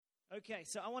Okay,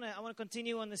 so I want to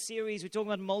continue on the series. We're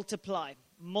talking about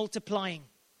multiplying.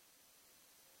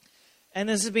 And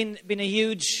this has been a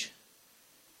huge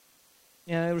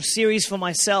series for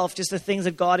myself, just the things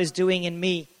that God is doing in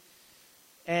me.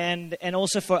 And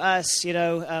also for us,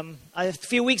 a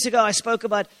few weeks ago I spoke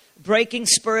about breaking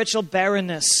spiritual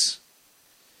barrenness.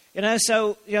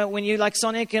 When you like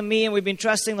Sonic and me, and we've been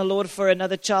trusting the Lord for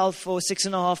another child for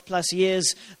 6.5+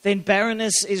 years, then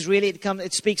barrenness is really,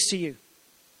 it speaks to you.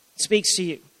 It speaks to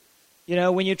you.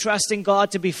 When you're trusting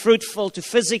God to be fruitful, to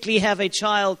physically have a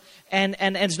child, and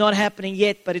it's not happening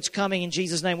yet, but it's coming in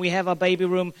Jesus' name. We have our baby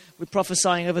room. We're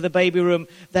prophesying over the baby room.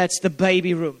 That's the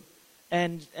baby room.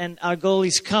 And our goal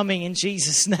is coming in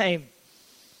Jesus' name.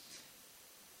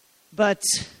 But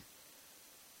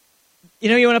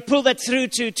you want to pull that through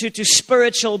to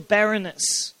spiritual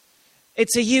barrenness.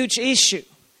 It's a huge issue.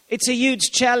 It's a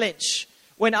huge challenge.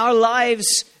 When our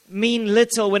lives mean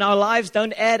little, when our lives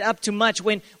don't add up to much,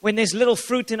 when there's little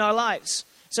fruit in our lives.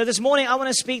 So this morning I want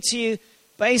to speak to you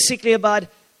basically about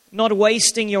not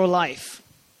wasting your life.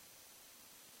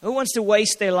 Who wants to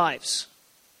waste their lives?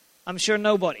 I'm sure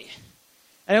nobody.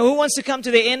 And who wants to come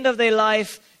to the end of their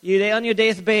life, they're on your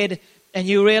deathbed, and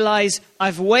you realize,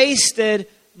 I've wasted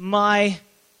my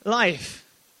life.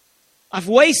 I've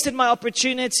wasted my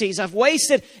opportunities. I've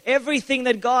wasted everything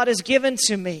that God has given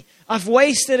to me. I've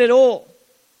wasted it all.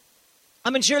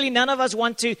 Surely none of us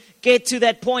want to get to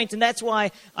that point, and that's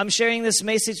why I'm sharing this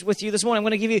message with you this morning. I'm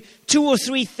going to give you 2 or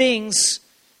 3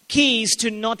 keys to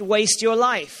not waste your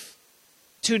life.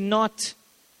 To not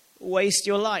waste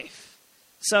your life.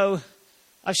 So,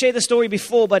 I've shared the story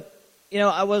before, but,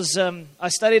 I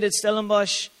studied at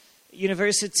Stellenbosch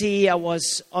University. I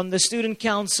was on the student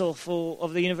council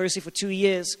of the university for 2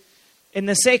 years. In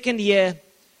the second year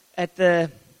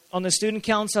on the student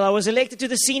council, I was elected to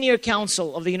the senior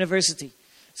council of the university.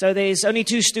 So there's only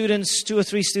 2 or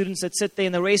 3 students that sit there,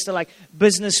 and the rest are like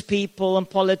business people and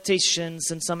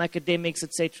politicians and some academics,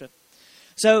 etc.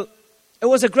 So it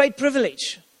was a great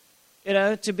privilege,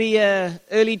 to be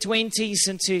early 20s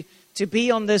and to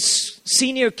be on this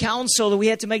senior council that we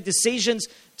had to make decisions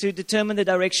to determine the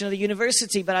direction of the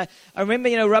university. But I remember,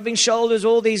 rubbing shoulders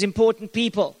with all these important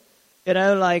people,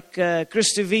 like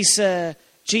Christo Wiese,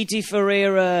 G.T.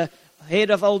 Ferreira,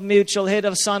 head of Old Mutual, head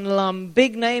of Sanlam,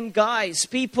 big name guys,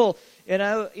 people,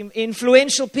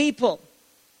 influential people.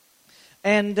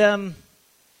 And,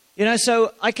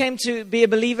 so I came to be a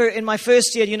believer in my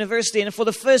first year at university. And for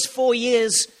the first 4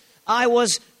 years, I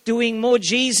was doing more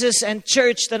Jesus and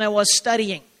church than I was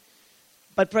studying.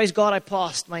 But praise God, I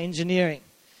passed my engineering.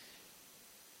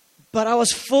 But I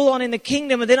was full on in the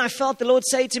kingdom. And then I felt the Lord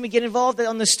say to me, get involved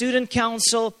on the student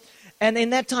council. And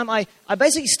in that time, I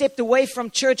basically stepped away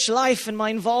from church life and my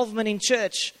involvement in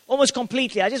church almost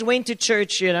completely. I just went to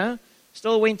church,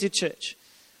 still went to church.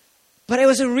 But it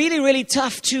was a really, really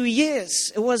tough 2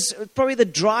 years. It was probably the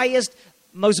driest,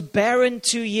 most barren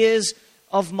 2 years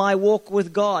of my walk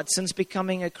with God since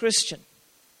becoming a Christian.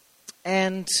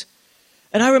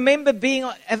 And I remember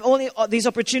having all these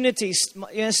opportunities,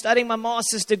 studying my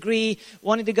master's degree,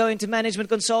 wanting to go into management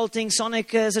consulting,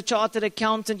 Sonic as a chartered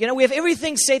accountant. We have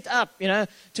everything set up,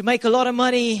 to make a lot of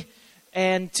money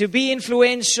and to be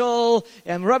influential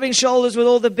and rubbing shoulders with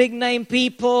all the big name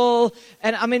people.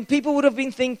 And people would have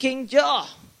been thinking,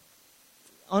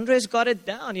 Andre's got it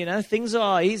down, things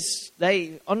are,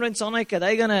 Andre and Sonic, are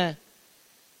they going to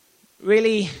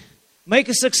really make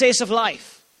a success of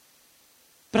life?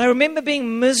 But I remember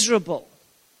being miserable,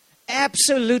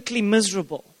 absolutely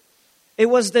miserable. It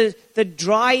was the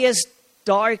driest,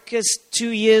 darkest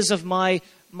 2 years of my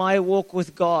walk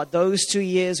with God. Those 2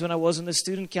 years when I was in the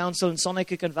student council, and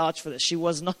Sonica can vouch for this. She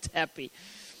was not happy,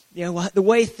 the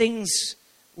way things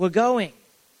were going.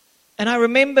 And I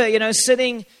remember,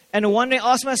 sitting and wondering,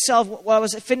 asked myself while I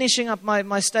was finishing up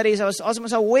my studies, I was asking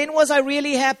myself, when was I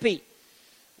really happy?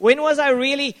 When did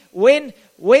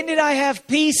I have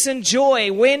peace and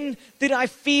joy? When did I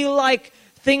feel like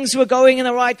things were going in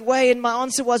the right way? And my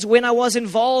answer was when I was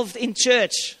involved in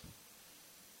church.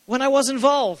 When I was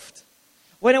involved.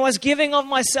 When I was giving of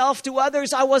myself to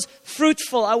others, I was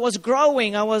fruitful. I was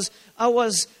growing. And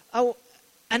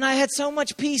I had so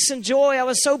much peace and joy. I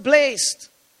was so blessed.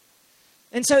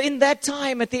 And so in that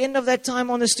time, at the end of that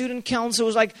time on the student council, it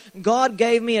was like God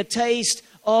gave me a taste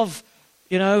of,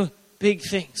 big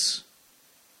things,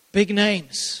 big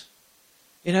names,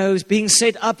 being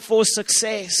set up for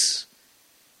success.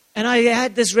 And I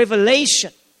had this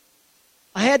revelation.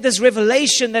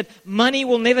 That money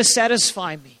will never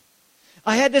satisfy me.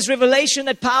 I had this revelation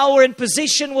that power and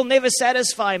position will never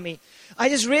satisfy me. I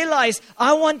just realized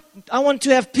I want to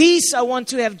have peace. I want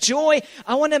to have joy.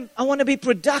 I want to be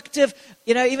productive.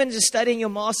 You know, even just studying your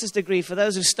master's degree, for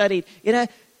those who studied, you know,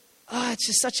 it's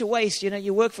just such a waste. You know,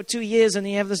 you work for 2 years and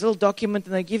you have this little document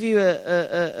and they give you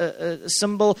a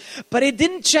symbol. But it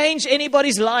didn't change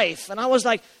anybody's life. And I was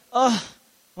like, I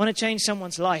want to change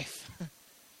someone's life.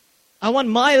 I want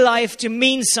my life to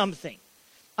mean something.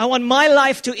 I want my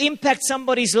life to impact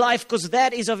somebody's life because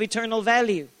that is of eternal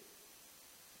value.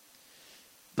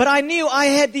 But I knew I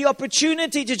had the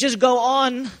opportunity to just go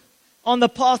on the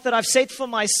path that I've set for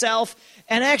myself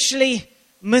and actually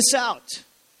miss out.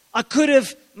 I could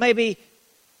have maybe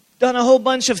done a whole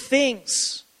bunch of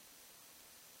things,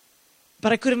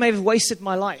 but I could have maybe wasted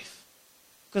my life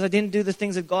because I didn't do the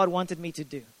things that God wanted me to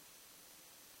do.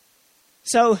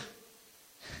 So,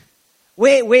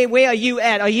 where are you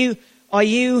at?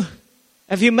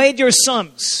 Have you made your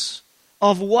sums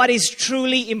of what is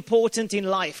truly important in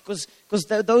life? Because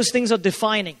those things are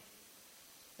defining.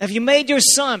 Have you made your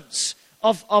sums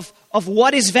of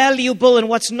what is valuable and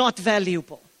what's not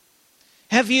valuable?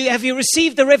 Have you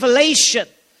received the revelation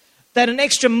that an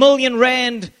extra R1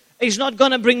 million is not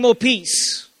going to bring more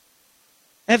peace?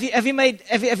 Have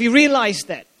you realized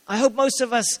that? I hope most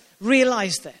of us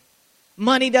realize that.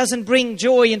 Money doesn't bring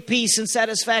joy and peace and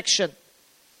satisfaction.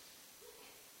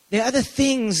 There are other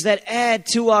things that add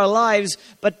to our lives,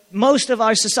 but most of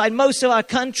our society, most of our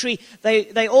country,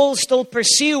 they all still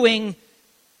pursuing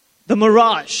the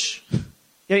mirage.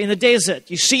 You're in the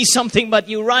desert. You see something, but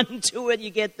you run to it.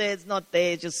 You get there, it's not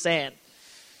there, it's just sand.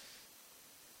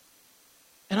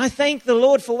 And I thank the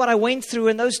Lord for what I went through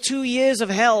in those 2 years of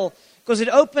hell, because it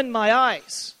opened my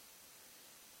eyes.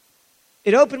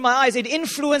 It opened my eyes. It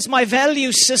influenced my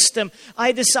value system.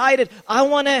 I decided I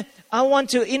want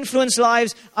to influence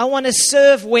lives. I want to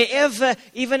serve wherever,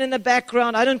 even in the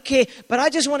background. I don't care. But I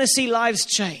just want to see lives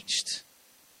changed.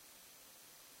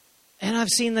 And I've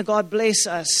seen that God bless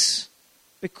us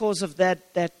because of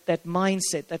that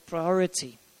mindset, that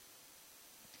priority.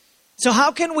 So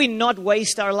how can we not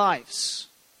waste our lives?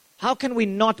 How can we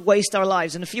not waste our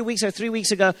lives? And a few weeks or 3 weeks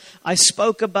ago, I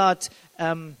spoke about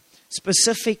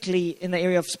specifically in the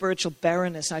area of spiritual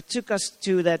barrenness. I took us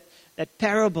to that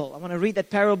parable. I want to read that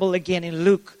parable again in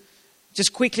Luke.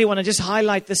 Just quickly want to just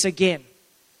highlight this again.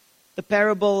 The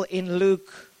parable in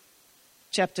Luke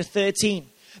chapter 13.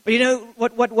 But you know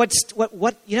what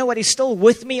you know what is still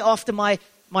with me after my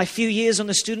few years on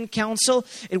the student council?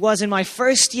 It was in my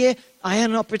first year, I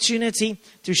had an opportunity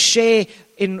to share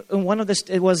in one of the,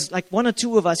 it was like 1 or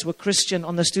 2 of us were Christian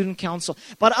on the student council.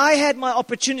 But I had my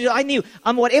opportunity. I knew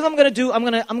whatever I'm going to do, I'm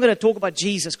going to talk about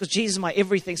Jesus, because Jesus is my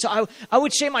everything. So I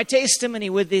would share my testimony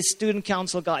with these student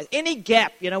council guys. Any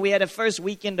gap, you know, we had a first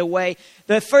weekend away.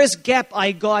 The first gap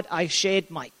I got, I shared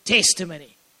my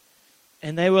testimony.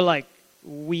 And they were like,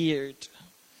 weird.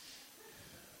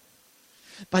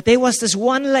 But there was this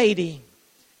one lady,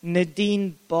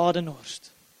 Nadine Badenhorst.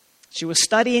 She was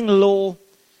studying law,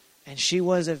 and she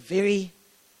was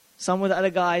some of the other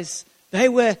guys, they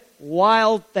were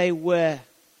wild, they were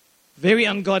very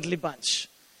ungodly bunch.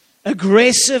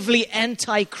 Aggressively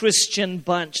anti-Christian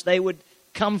bunch. They would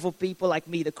come for people like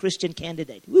me, the Christian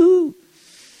candidate. Woo!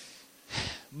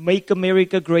 Make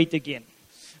America great again.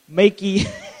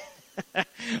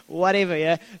 Whatever,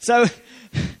 yeah. So,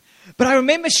 but I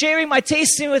remember sharing my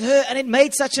testimony with her, and it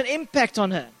made such an impact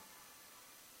on her.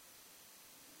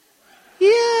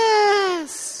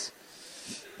 Yes.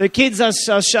 The kids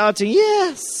are shouting,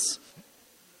 yes.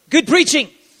 Good preaching.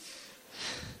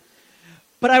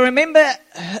 But I remember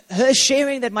her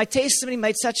sharing that my testimony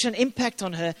made such an impact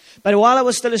on her. But while I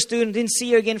was still a student, didn't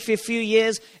see her again for a few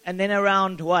years. And then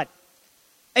around,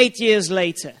 8 years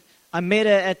later, I met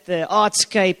her at the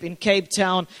Artscape in Cape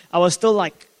Town. I was still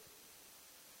like...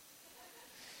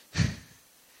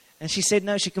 And she said,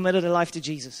 no, she committed her life to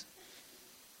Jesus.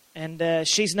 And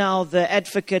she's now the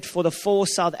advocate for the For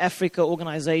South Africa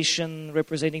organization,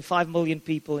 representing 5 million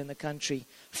people in the country,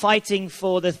 fighting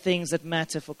for the things that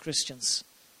matter for Christians.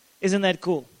 Isn't that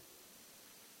cool?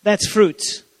 That's fruit.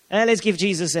 Let's give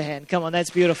Jesus a hand. Come on,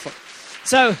 that's beautiful.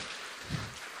 So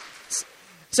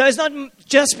it's not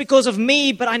just because of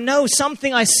me, but I know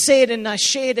something I said and I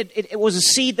shared it. It was a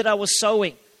seed that I was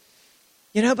sowing.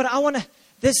 You know, but I want to,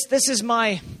 this is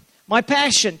my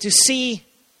passion, to see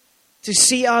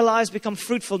our lives become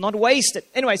fruitful, not wasted.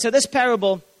 Anyway, so this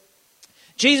parable,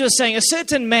 Jesus was saying, a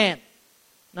certain man.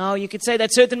 Now, you could say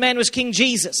that certain man was King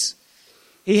Jesus.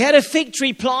 He had a fig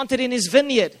tree planted in his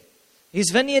vineyard.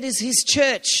 His vineyard is his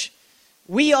church.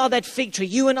 We are that fig tree.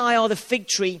 You and I are the fig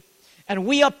tree. And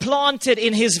we are planted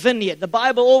in his vineyard. The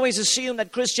Bible always assumes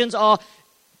that Christians are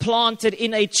planted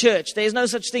in a church. There's no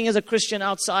such thing as a Christian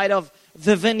outside of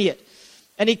the vineyard.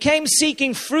 And he came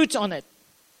seeking fruit on it.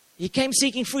 He came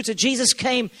seeking fruit. So Jesus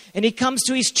came and he comes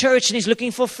to his church and he's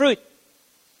looking for fruit.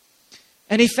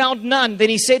 And he found none. Then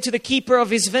he said to the keeper of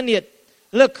his vineyard,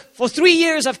 look, for 3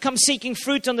 years I've come seeking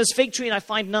fruit on this fig tree and I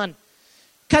find none.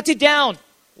 Cut it down.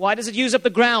 Why does it use up the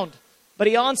ground? But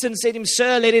he answered and said to him,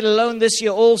 sir, let it alone this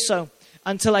year also,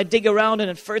 until I dig around it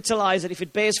and fertilize it. If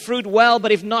it bears fruit, well,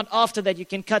 but if not, after that you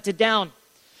can cut it down.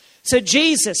 So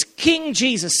Jesus, King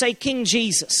Jesus, say King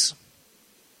Jesus.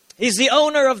 He's the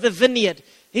owner of the vineyard.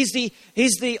 He's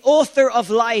the author of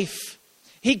life.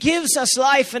 He gives us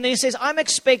life and then he says, I'm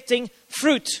expecting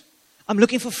fruit. I'm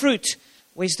looking for fruit.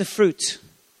 Where's the fruit?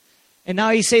 And now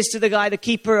he says to the guy, the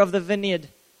keeper of the vineyard,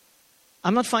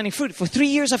 I'm not finding fruit. For 3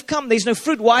 years I've come. There's no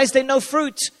fruit. Why is there no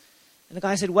fruit? And the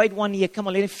guy said, wait 1 year. Come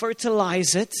on, let me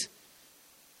fertilize it.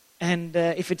 And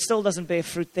if it still doesn't bear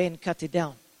fruit, then cut it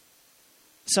down.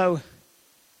 So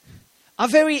our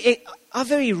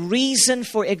very reason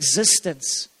for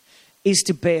existence is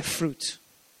to bear fruit.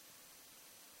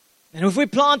 And if we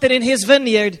planted in his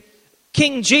vineyard,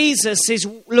 King Jesus is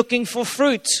looking for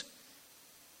fruit.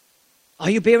 Are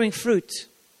you bearing fruit?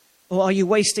 Or are you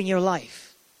wasting your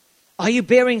life? Are you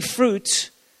bearing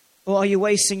fruit? Or are you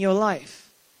wasting your life?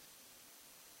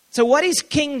 So what is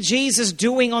King Jesus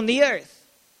doing on the earth?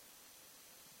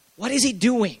 What is he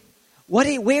doing?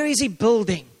 Where is he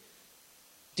building?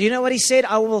 Do you know what he said?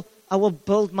 I will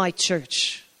build my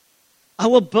church. I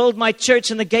will build my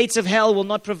church and the gates of hell will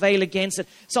not prevail against it.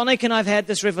 Sonic and I've had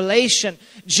this revelation.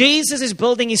 Jesus is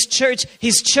building his church.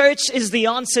 His church is the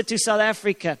answer to South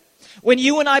Africa. When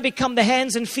you and I become the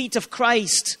hands and feet of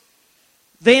Christ,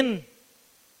 then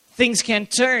things can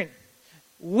turn.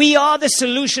 We are the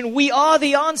solution. We are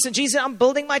the answer. Jesus said, I'm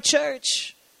building my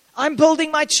church. I'm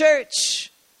building my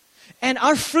church. And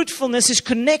our fruitfulness is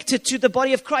connected to the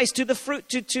body of Christ, to the fruit,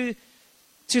 to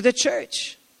the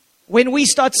church. When we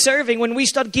start serving, when we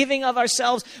start giving of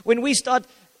ourselves, when we start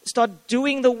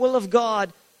doing the will of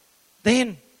God,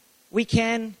 then we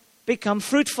can become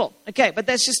fruitful. Okay, but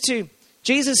that's just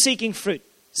Jesus seeking fruit.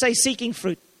 Say seeking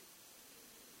fruit.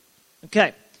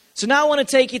 Okay, so now I want to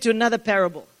take you to another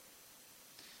parable.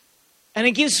 And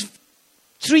it gives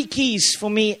 3 keys for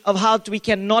me of how we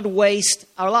cannot waste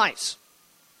our lives.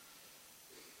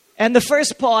 And the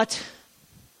first part,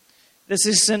 this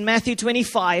is in Matthew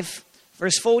 25,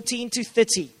 verse 14 to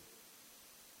 30.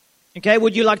 Okay,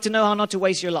 would you like to know how not to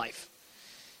waste your life?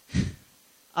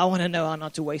 I want to know how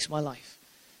not to waste my life.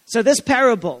 So this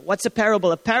parable, what's a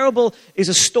parable? A parable is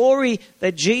a story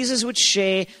that Jesus would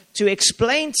share to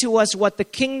explain to us what the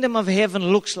kingdom of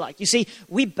heaven looks like. You see,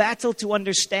 we battle to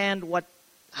understand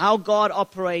how God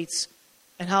operates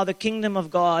and how the kingdom of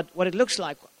God, what it looks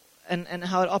like and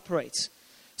how it operates.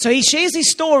 So he shares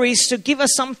these stories to give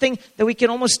us something that we can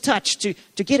almost touch,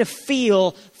 to get a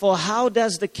feel for how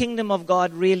does the kingdom of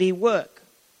God really work.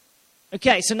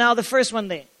 Okay, so now the first one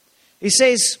there. He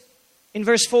says in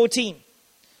verse 14,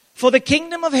 for the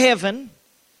kingdom of heaven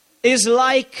is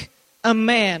like a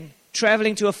man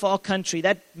traveling to a far country.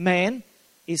 That man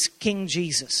is King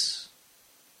Jesus,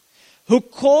 who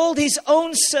called his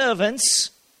own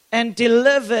servants and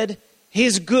delivered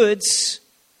his goods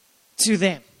to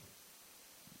them.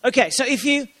 Okay, so if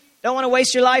you don't want to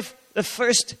waste your life, the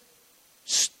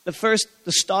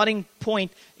starting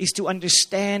point is to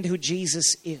understand who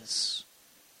Jesus is.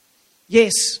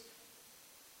 Yes,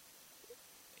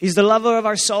 he's the lover of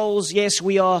our souls. Yes,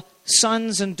 we are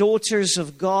sons and daughters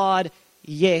of God.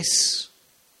 Yes.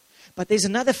 But there's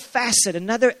another facet,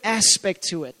 another aspect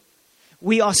to it.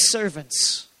 We are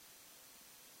servants.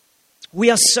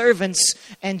 We are servants,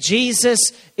 and Jesus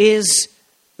is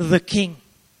the King.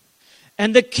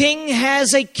 And the King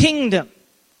has a kingdom,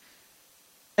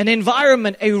 an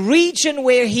environment, a region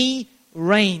where he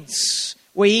reigns,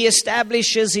 where he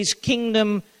establishes his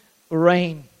kingdom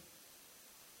reign.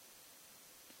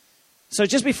 So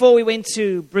just before we went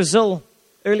to Brazil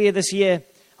earlier this year,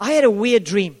 I had a weird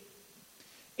dream.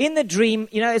 In the dream,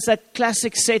 it's that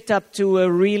classic setup to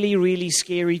a really, really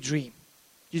scary dream.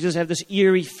 You just have this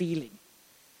eerie feeling.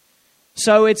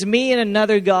 So it's me and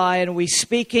another guy, and we're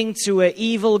speaking to an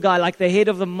evil guy, like the head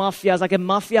of the mafia. It's like a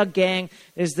mafia gang.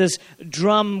 There's this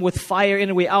drum with fire in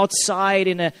it. We're outside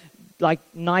in a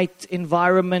night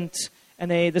environment. And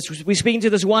we're speaking to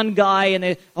this one guy and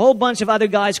a whole bunch of other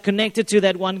guys connected to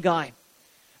that one guy.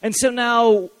 And so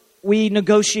now we're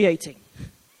negotiating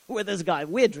with this guy.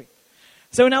 Weird dream.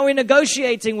 So now we're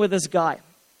negotiating with this guy.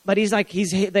 But he's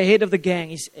the head of the gang.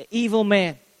 He's an evil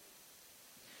man.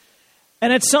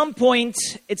 And at some point,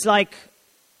 it's like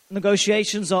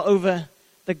negotiations are over.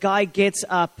 The guy gets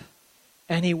up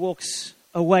And he walks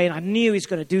away, and I knew he's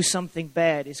going to do something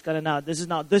bad. He's going to,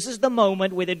 this is the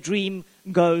moment where the dream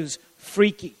goes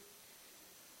freaky.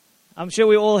 I'm sure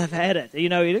we all have had it. You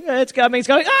know, it's coming, it's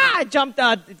going, I jumped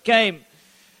out, it came.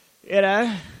 You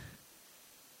know.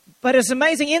 But it's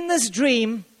amazing. In this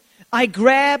dream, I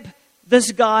grab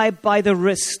this guy by the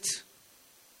wrist.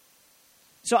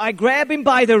 So I grab him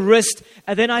by the wrist,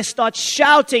 and then I start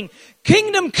shouting,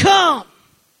 "Kingdom come!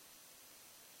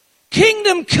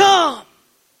 Kingdom come!"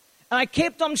 And I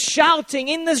kept on shouting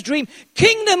in this dream,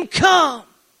 "Kingdom come!"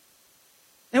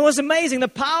 It was amazing. The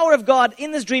power of God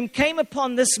in this dream came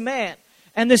upon this man,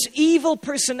 and this evil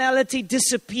personality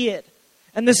disappeared.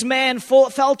 And this man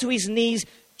fell to his knees,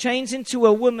 changed into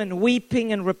a woman,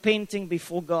 weeping and repenting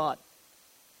before God.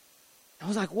 I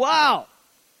was like, wow.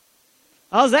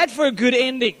 How's that for a good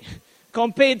ending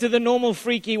compared to the normal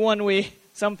freaky one where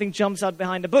something jumps out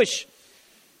behind a bush?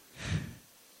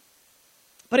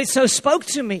 But it so spoke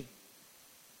to me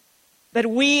that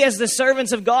we as the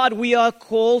servants of God, we are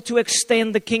called to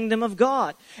extend the kingdom of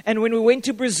God. And when we went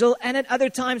to Brazil and at other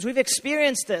times, we've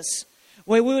experienced this,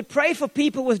 where we would pray for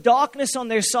people with darkness on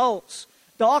their souls,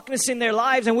 darkness in their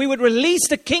lives, and we would release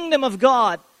the kingdom of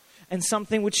God, and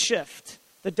something would shift.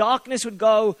 The darkness would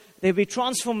go, there'd be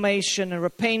transformation and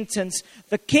repentance.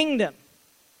 The kingdom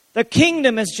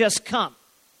has just come.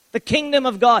 The kingdom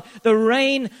of God, the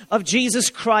reign of Jesus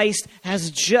Christ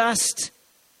has just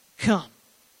come.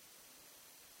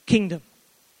 Kingdom.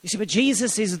 You see, but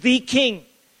Jesus is the King,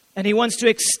 and He wants to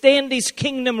extend His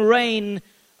kingdom reign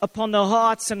upon the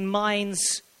hearts and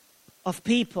minds of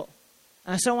people.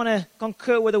 And so I want to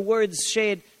concur with the words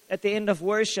shared at the end of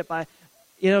worship.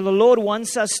 The Lord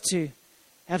wants us to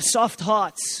have soft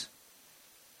hearts.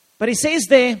 But He says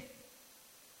there,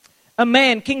 a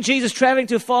man, King Jesus, traveling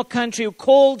to a far country, who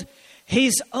called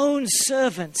His own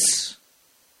servants.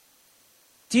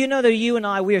 Do you know that you and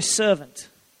I, we are servant?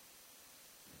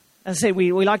 As I say,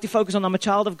 we like to focus on I'm a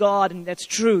child of God, and that's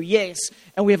true, yes.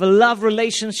 And we have a love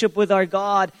relationship with our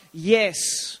God,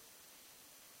 yes.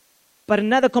 But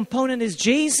another component is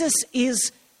Jesus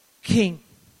is King.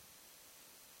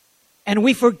 And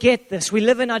we forget this. We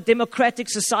live in a democratic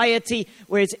society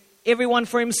where it's everyone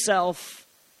for himself,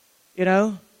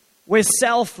 where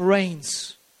self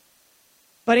reigns.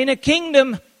 But in a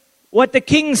kingdom, what the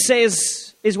king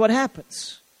says is what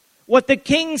happens. What the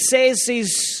king says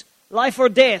is life or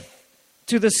death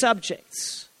to the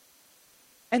subjects.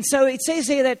 And so it says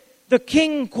here that the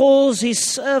king calls his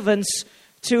servants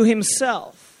to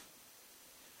himself.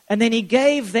 And then he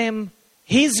gave them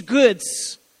his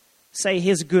goods. Say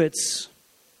his goods.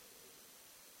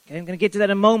 Okay, I'm going to get to that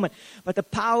in a moment. But the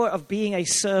power of being a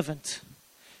servant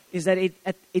is that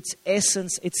at its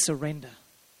essence, it's surrender.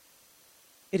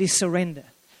 It is surrender.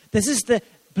 This is the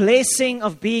blessing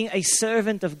of being a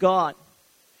servant of God.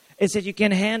 It's that you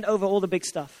can hand over all the big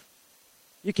stuff.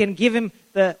 You can give Him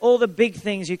all the big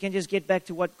things. You can just get back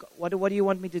to what do you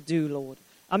want me to do, Lord?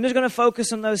 I'm just going to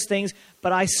focus on those things,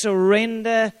 but I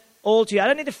surrender all to you. I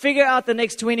don't need to figure out the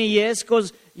next 20 years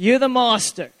because you're the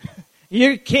master.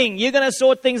 You're king. You're going to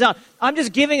sort things out. I'm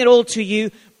just giving it all to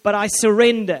you, but I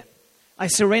surrender. I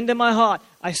surrender my heart.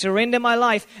 I surrender my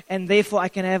life, and therefore I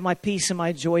can have my peace and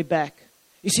my joy back.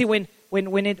 You see, when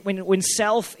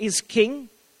self is king,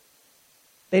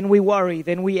 then we worry,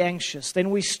 then we anxious, then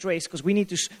we stress because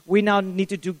we now need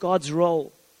to do God's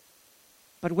role.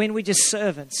 But when we're just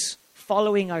servants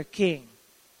following our King,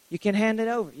 you can hand it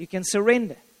over. You can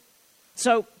surrender.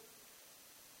 So,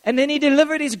 and then He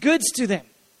delivered His goods to them.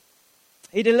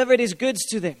 He delivered His goods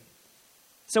to them.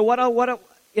 So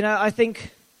I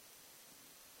think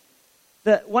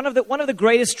that one of the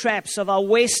greatest traps of our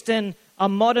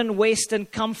modern Western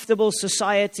comfortable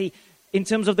society in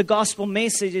terms of the gospel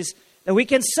message is that we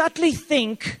can subtly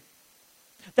think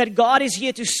that God is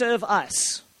here to serve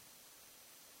us.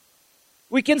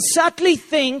 We can subtly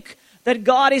think that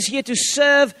God is here to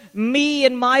serve me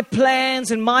and my plans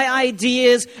and my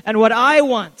ideas and what I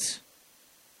want.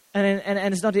 And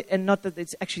it's not that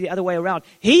it's actually the other way around.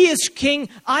 He is king.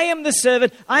 I am the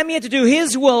servant. I'm here to do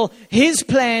His will, His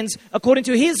plans, according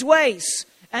to His ways.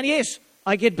 And yes,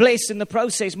 I get blessed in the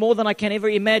process more than I can ever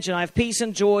imagine. I have peace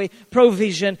and joy,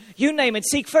 provision, you name it.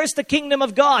 Seek first the kingdom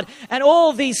of God, and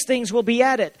all these things will be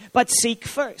added. But seek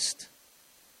first.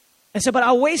 And so, but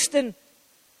our Western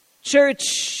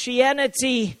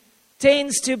churchianity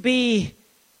tends to be,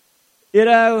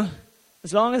 as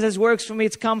long as this works for me,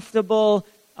 it's comfortable.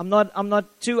 I'm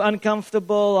not too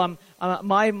uncomfortable.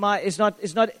 It's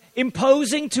not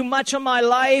imposing too much on my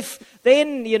life.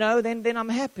 Then I'm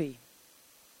happy.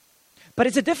 But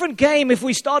it's a different game if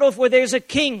we start off where there's a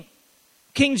king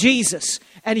King Jesus.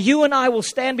 And you and I will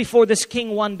stand before this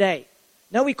King one day.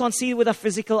 No, we can't see it with our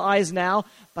physical eyes now,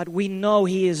 but we know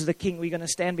He is the King. We're going to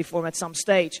stand before Him at some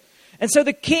stage. And so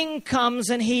the King comes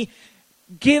and He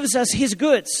gives us His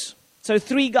goods. So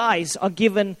 3 guys are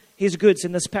given His goods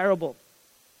in this parable.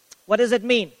 What does it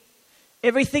mean?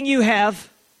 Everything you have,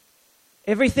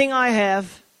 everything I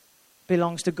have,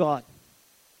 belongs to God.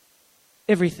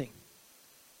 Everything.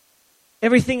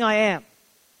 Everything I am.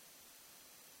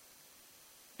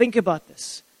 Think about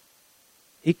this.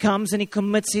 He comes and He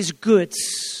commits His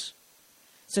goods.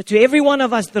 So to every one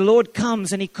of us, the Lord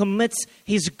comes and He commits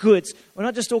His goods. We're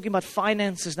not just talking about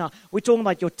finances now. We're talking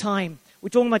about your time. We're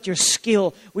talking about your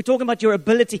skill. We're talking about your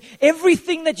ability.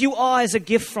 Everything that you are is a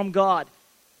gift from God.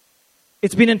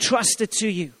 It's been entrusted to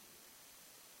you.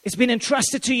 It's been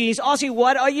entrusted to you. He's asking,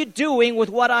 what are you doing with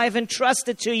what I've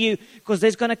entrusted to you? Because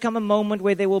there's going to come a moment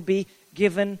where they will be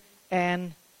given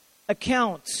an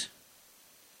account.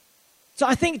 So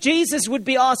I think Jesus would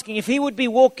be asking, if He would be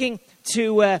walking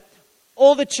to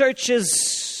all the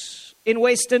churches in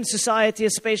Western society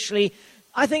especially,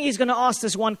 I think He's going to ask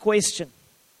this one question.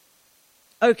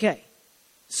 Okay,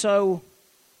 so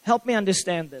help me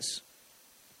understand this.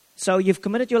 So you've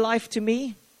committed your life to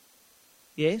me?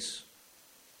 Yes.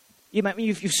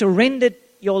 You've surrendered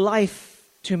your life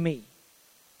to me?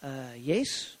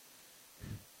 Yes.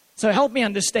 So help me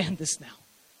understand this now.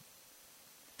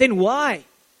 Then why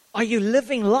are you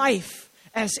living life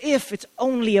as if it's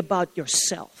only about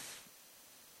yourself?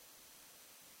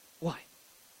 Why?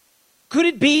 Could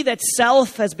it be that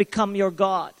self has become your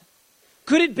God?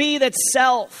 Could it be that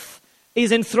self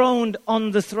is enthroned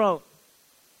on the throne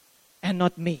and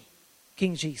not me,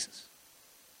 King Jesus?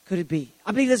 Could it be?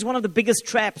 I believe that's one of the biggest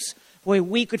traps where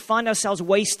we could find ourselves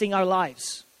wasting our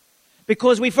lives.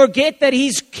 Because we forget that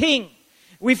He's King.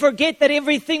 We forget that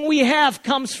everything we have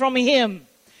comes from Him.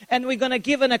 And we're going to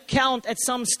give an account at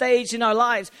some stage in our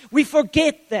lives. We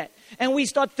forget that. And we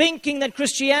start thinking that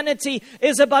Christianity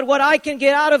is about what I can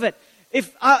get out of it.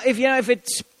 If it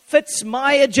fits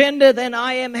my agenda, then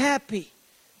I am happy.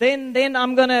 Then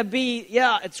I'm going to be,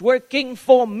 it's working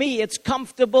for me. It's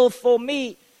comfortable for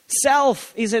me.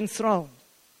 Self is enthroned.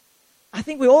 I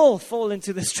think we all fall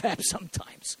into this trap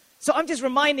sometimes. So I'm just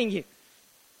reminding you.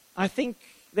 I think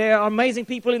there are amazing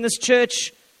people in this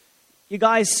church. You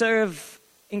guys serve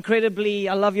incredibly.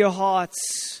 I love your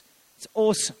hearts. It's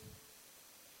awesome.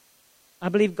 I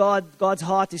believe God's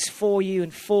heart is for you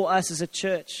and for us as a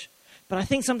church. But I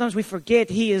think sometimes we forget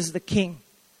He is the King.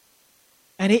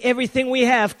 And everything we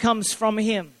have comes from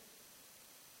Him.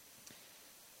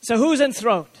 So who's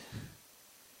enthroned?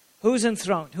 Who's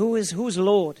enthroned? Who's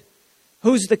Lord?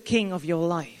 Who's the King of your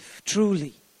life?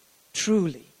 Truly.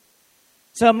 Truly.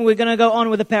 So we're going to go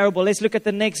on with the parable. Let's look at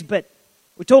the next bit.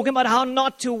 We're talking about how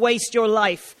not to waste your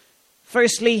life.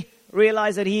 Firstly,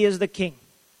 realize that He is the King.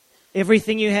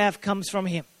 Everything you have comes from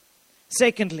Him.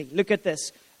 Secondly, look at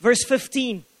this. Verse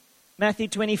 15, Matthew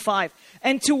 25.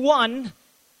 And to one,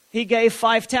 He gave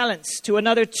 5 talents. To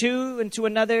another 2, and to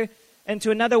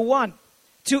another 1.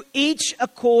 To each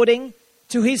according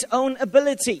to his own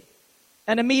ability.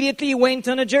 And immediately he went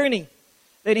on a journey.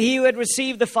 Then he who had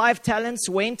received the 5 talents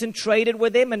went and traded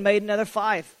with them and made another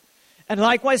 5. And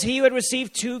likewise he who had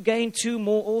received 2 gained 2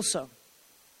 more also.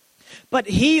 But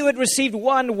he who had received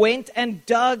 1 went and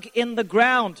dug in the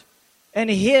ground and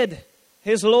hid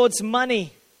his Lord's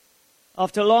money.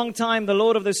 After a long time, the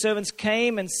Lord of those servants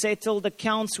came and settled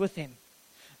accounts with him.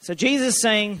 So Jesus is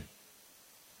saying,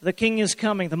 the King is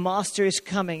coming, the Master is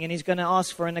coming, and He's going to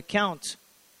ask for an account.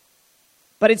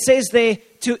 But it says there,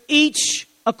 to each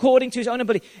according to his own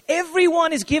ability.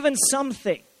 Everyone is given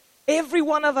something. Every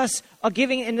one of us are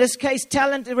giving, in this case,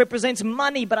 talent. It represents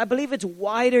money, but I believe it's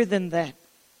wider than that.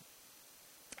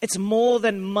 It's more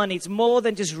than money. It's more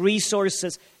than just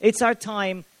resources. It's our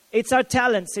time. It's our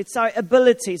talents. It's our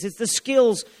abilities. It's the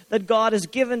skills that God has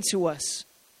given to us.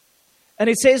 And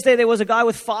it says there was a guy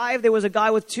with 5, there was a guy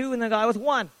with 2, and a guy with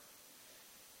 1.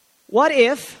 What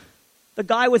if the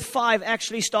guy with 5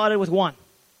 actually started with 1?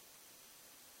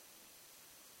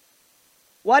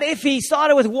 What if he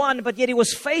started with 1, but yet he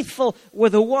was faithful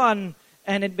with the 1,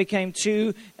 and it became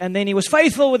 2, and then he was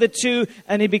faithful with the 2,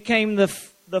 and he became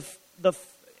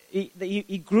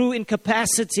he grew in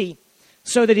capacity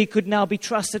so that he could now be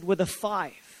trusted with a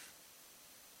 5.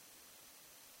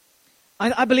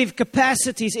 I believe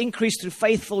capacity is increased through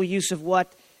faithful use of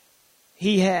what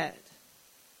he had.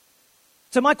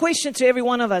 So my question to every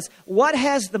one of us, what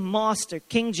has the Master,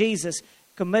 King Jesus,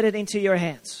 committed into your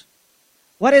hands?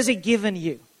 What has He given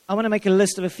you? I want to make a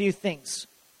list of a few things.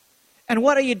 And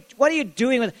what are you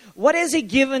doing with it? What has He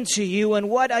given to you and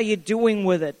what are you doing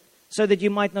with it? so that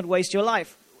you might not waste your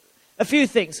life. A few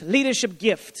things. Leadership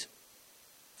gift.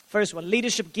 First one,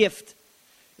 leadership gift.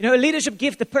 You know, a leadership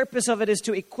gift, the purpose of it is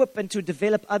to equip and to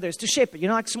develop others, to shepherd. You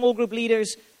know, like small group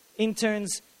leaders,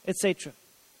 interns, etc.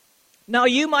 Now,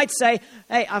 you might say,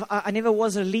 hey, I never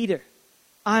was a leader.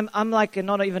 I'm like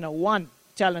not even a 1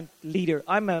 talent leader.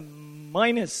 I'm a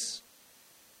minus.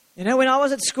 You know, when I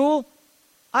was at school,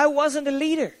 I wasn't a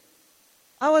leader.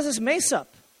 I was this mess up.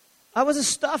 I was a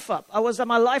stuff up.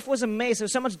 My life was a mess. There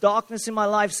was so much darkness in my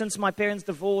life since my parents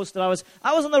divorced that I was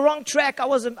on the wrong track. I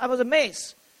was a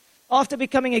mess. After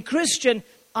becoming a Christian,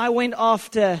 I went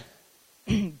after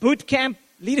boot camp,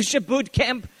 leadership boot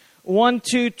camp, 1,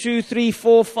 2, 2, 3,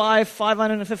 4, 5,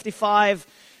 555.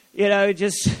 You know,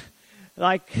 just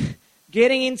like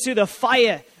getting into the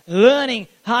fire, learning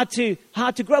how to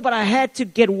grow. But I had to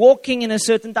get walking in a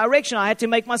certain direction. I had to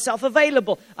make myself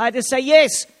available. I had to say,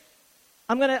 yes,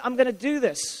 I'm gonna do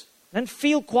this. I don't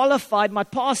feel qualified. My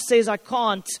past says I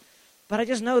can't, but I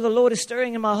just know the Lord is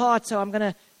stirring in my heart, so I'm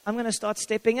gonna start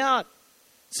stepping out.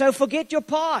 So forget your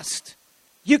past.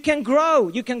 You can grow.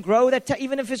 You can grow that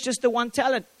even if it's just the 1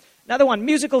 talent. Another one,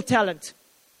 musical talent.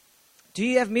 Do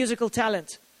you have musical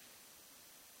talent?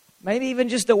 Maybe even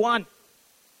just the 1.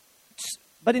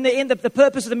 But in the end, the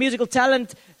purpose of the musical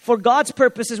talent for God's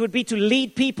purposes would be to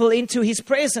lead people into His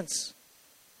presence.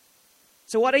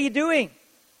 So what are you doing?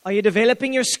 Are you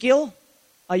developing your skill?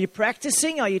 Are you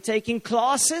practicing? Are you taking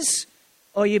classes?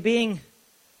 Or are you being,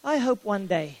 I hope one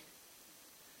day.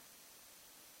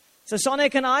 So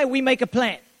Sonic and I, we make a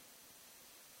plan.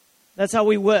 That's how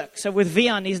we work. So with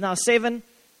Vian, he's now 7.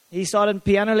 He started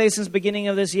piano lessons beginning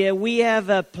of this year. We have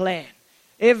a plan.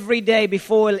 Every day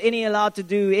before any allowed to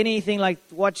do anything like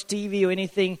watch TV or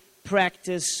anything,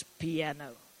 practice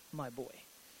piano, my boy.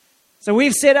 So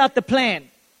we've set out the plan.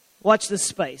 Watch this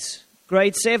space.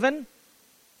 Grade 7,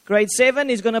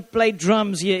 he's going to play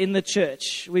drums here in the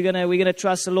church. We're going to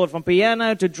trust the Lord from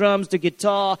piano to drums to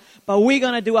guitar. But we're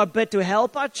going to do our bit to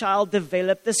help our child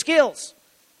develop the skills.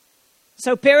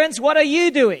 So parents, what are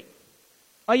you doing?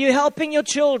 Are you helping your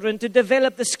children to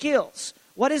develop the skills?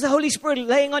 What is the Holy Spirit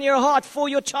laying on your heart for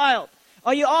your child?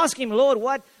 Are you asking, Lord,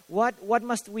 what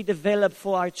must we develop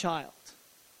for our child?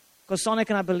 Because Sonic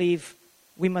and I believe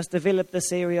we must develop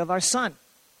this area of our son.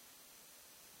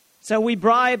 So we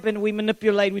bribe and we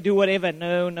manipulate, we do whatever.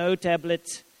 No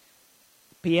tablet,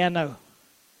 piano.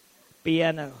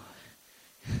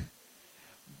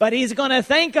 But he's going to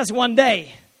thank us one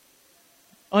day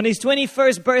on his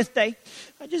 21st birthday.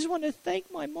 I just want to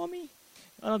thank my mommy.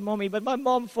 Not mommy, but my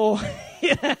mom for...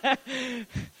 I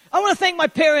want to thank my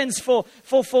parents for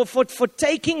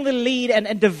taking the lead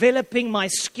and developing my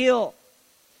skill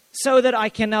so that I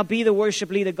can now be the worship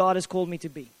leader God has called me to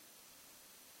be.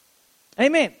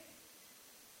 Amen.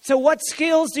 So what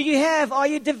skills do you have? Are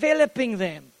you developing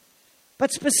them?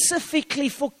 But specifically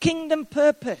for kingdom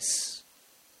purpose.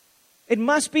 It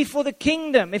must be for the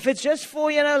kingdom. If it's just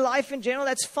for, life in general,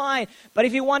 that's fine. But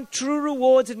if you want true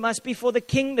rewards, it must be for the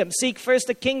kingdom. Seek first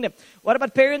the kingdom. What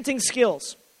about parenting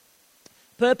skills?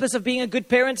 Purpose of being a good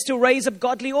parent is to raise up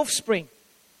godly offspring.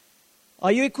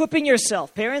 Are you equipping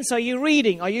yourself? Parents, are you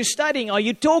reading? Are you studying? Are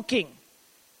you talking?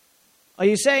 Are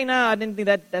you saying, no, I didn't think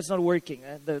that's not working.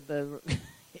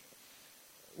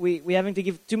 We're having to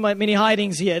give too many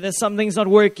hidings here. There's something's not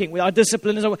working. Our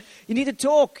discipline is not working. You need to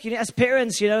talk. As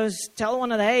parents, tell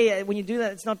one another, hey, when you do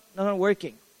that, it's not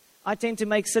working. I tend to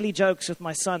make silly jokes with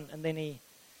my son, and then he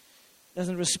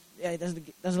doesn't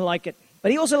like it.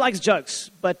 But he also likes jokes.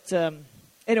 But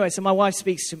anyway, so my wife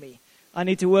speaks to me. I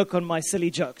need to work on my silly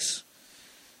jokes.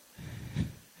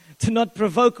 To not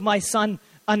provoke my son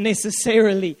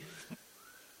unnecessarily.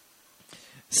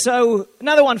 So,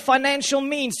 another one, financial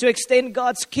means to extend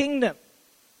God's kingdom.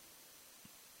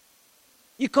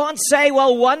 You can't say,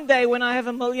 well, one day when I have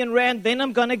R1 million, then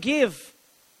I'm going to give.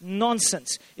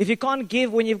 Nonsense. If you can't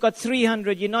give when you've got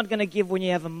 300, you're not going to give when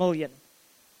you have 1 million.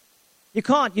 You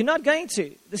can't. You're not going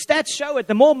to. The stats show it.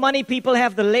 The more money people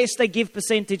have, the less they give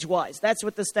percentage-wise. That's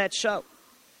what the stats show.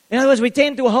 In other words, we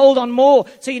tend to hold on more.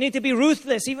 So you need to be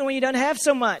ruthless, even when you don't have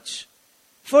so much.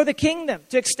 For the kingdom,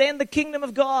 to extend the kingdom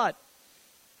of God.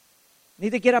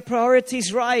 Need to get our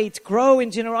priorities right. Grow in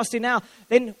generosity now.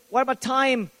 Then what about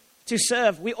time to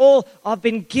serve? We all have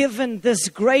been given this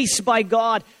grace by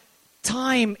God.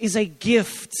 Time is a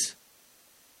gift.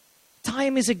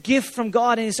 Time is a gift from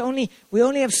God, and we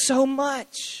only have so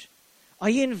much. Are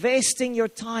you investing your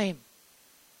time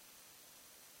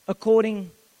according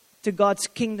to God's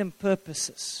kingdom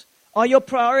purposes? Are your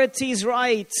priorities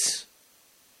right?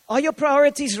 Are your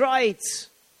priorities right?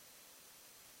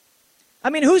 I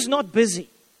mean, who's not busy?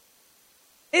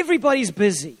 Everybody's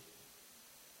busy.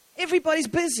 everybody's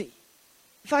busy.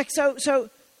 In fact, so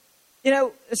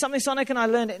something Sonic and I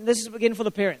learned, and this is again for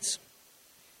the parents.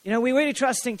 We're really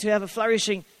trusting to have a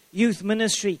flourishing youth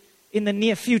ministry in the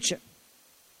near future.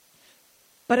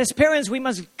 But as parents, we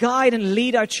must guide and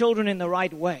lead our children in the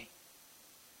right way.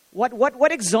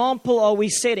 What example are we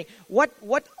setting? What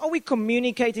are we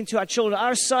communicating to our children?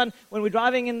 Our son, when we're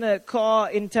driving in the car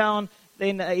in town,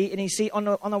 and he see on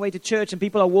our way to church, and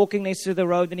people are walking next to the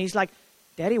road, and he's like,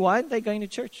 "Daddy, why aren't they going to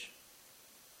church?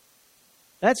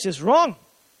 That's just wrong.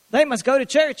 They must go to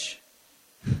church."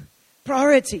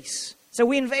 Priorities. So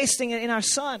we're investing in our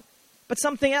son. But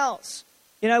something else.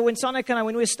 When Sonic and I,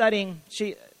 when we were studying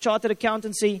chartered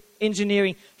accountancy,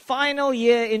 engineering, final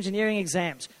year engineering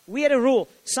exams, we had a rule.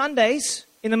 Sundays,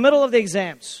 in the middle of the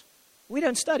exams, we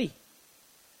don't study.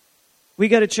 We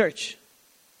go to church.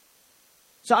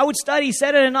 So I would study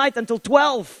Saturday night until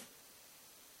 12.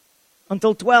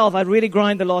 Until 12, I'd really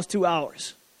grind the last 2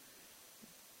 hours.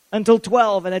 Until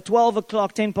 12, and at 12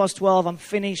 o'clock, 10 past 12, I'm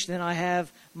finished, and I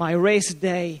have my rest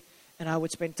day, and I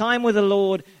would spend time with the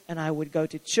Lord, and I would go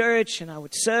to church, and I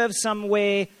would serve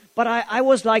somewhere, but I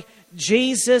was like,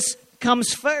 Jesus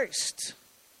comes first.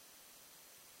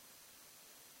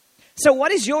 So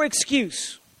what is your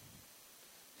excuse?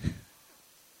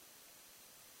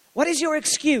 What is your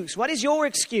excuse? What is your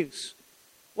excuse?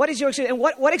 What is your excuse? And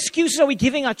what excuses are we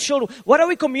giving our children? What are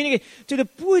we communicating to the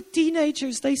poor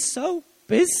teenagers? They're so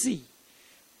busy.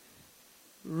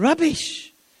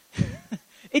 Rubbish.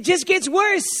 It just gets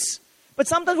worse. But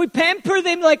sometimes we pamper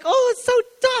them like, oh, it's so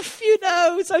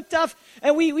tough, so tough.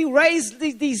 And we raise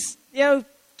these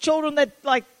children that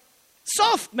like,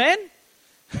 soft, man.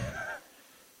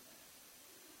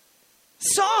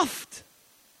 Soft.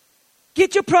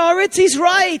 Get your priorities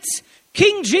right.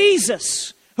 King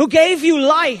Jesus, who gave you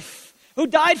life, who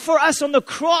died for us on the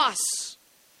cross,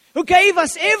 who gave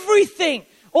us everything.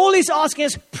 All he's asking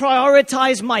is,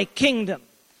 prioritize my kingdom.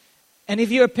 And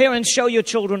if you're a parent, show your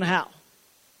children how.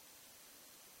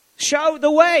 Show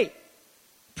the way.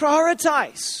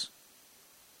 Prioritize.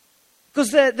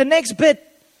 Because the next bit,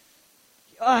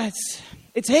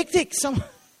 it's hectic. If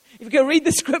you can read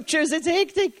the scriptures, it's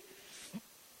hectic.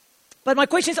 But my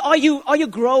question is, are you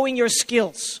growing your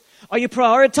skills? Are you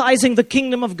prioritizing the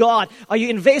kingdom of God? Are you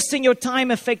investing your time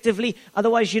effectively?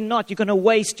 Otherwise, you're not. You're going to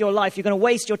waste your life. You're going to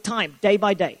waste your time day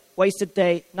by day. Wasted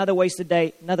day, another wasted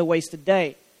day, another wasted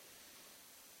day.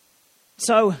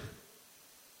 So,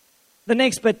 the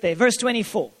next bit there, verse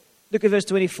 24. Look at verse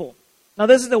 24. Now,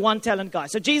 this is the one talent guy.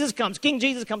 So, Jesus comes. King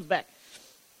Jesus comes back.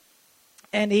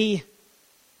 And he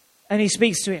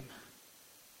speaks to him.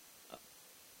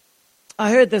 I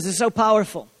heard this. It's so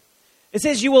powerful. It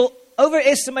says you will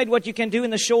overestimate what you can do in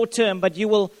the short term, but you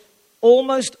will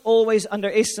almost always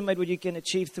underestimate what you can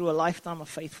achieve through a lifetime of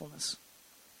faithfulness.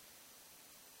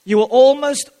 You will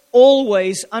almost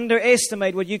always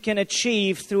underestimate what you can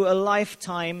achieve through a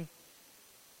lifetime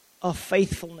of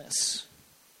faithfulness.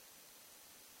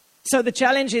 So the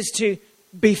challenge is to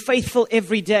be faithful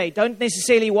every day. Don't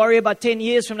necessarily worry about 10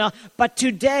 years from now. But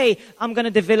today, I'm going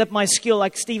to develop my skill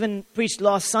like Stephen preached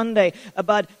last Sunday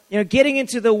about getting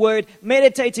into the Word,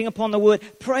 meditating upon the Word,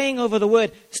 praying over the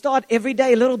Word. Start every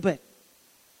day a little bit.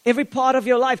 Every part of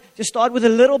your life, just start with a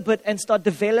little bit and start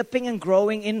developing and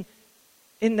growing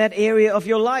in that area of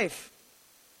your life.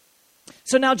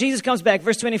 So now Jesus comes back,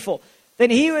 verse 24. Then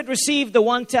he who had received the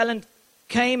 1 talent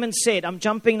came and said, I'm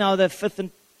jumping now the 5th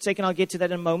and 2nd, I'll get to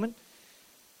that in a moment.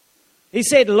 He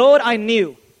said, Lord, I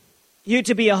knew you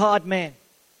to be a hard man,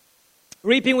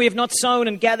 reaping where you have not sown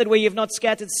and gathered where you have not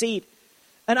scattered seed.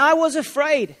 And I was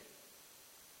afraid.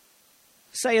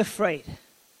 Say afraid.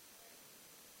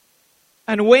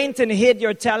 And went and hid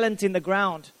your talent in the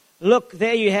ground. Look,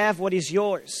 there you have what is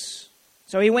yours.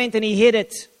 So he went and he hid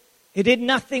it. He did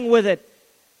nothing with it.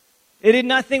 He did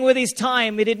nothing with his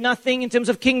time. He did nothing in terms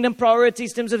of kingdom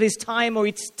priorities, in terms of his time or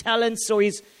his talents or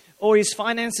his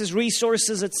finances,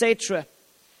 resources, etc.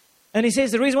 And he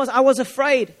says the reason was I was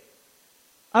afraid.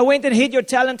 I went and hid your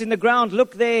talent in the ground.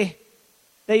 Look there.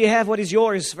 There you have what is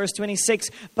yours. Verse 26.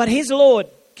 But his Lord,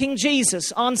 King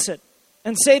Jesus, answered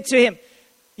and said to him,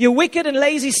 you wicked and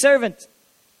lazy servant.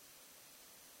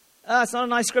 It's not a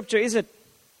nice scripture, is it?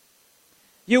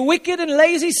 You wicked and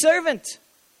lazy servant.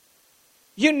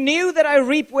 You knew that I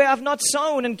reap where I have not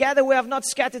sown and gather where I have not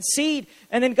scattered seed.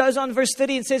 And then goes on verse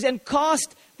 30 and says, and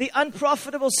cast the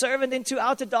unprofitable servant into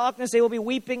outer darkness. There will be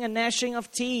weeping and gnashing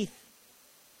of teeth.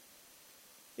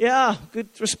 Yeah, good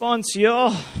response.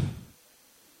 Yeah.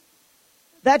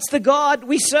 That's the God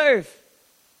we serve.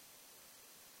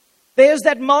 There's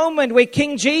that moment where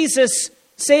King Jesus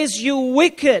says, you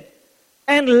wicked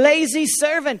and lazy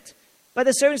servant. But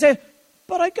the servant said,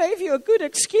 but I gave you a good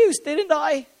excuse, didn't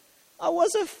I? I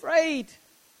was afraid.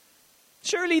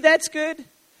 Surely that's good.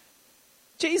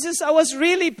 Jesus, I was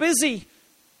really busy.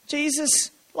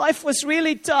 Jesus, life was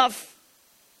really tough.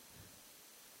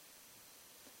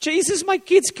 Jesus, my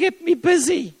kids kept me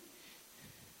busy.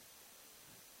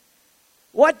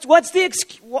 What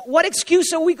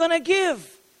excuse are we going to give?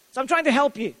 So I'm trying to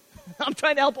help you. I'm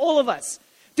trying to help all of us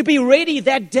to be ready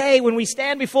that day when we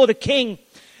stand before the King.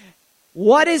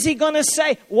 What is he going to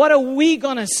say? What are we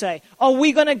going to say? Are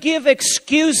we going to give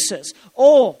excuses?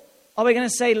 Or are we going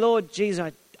to say, Lord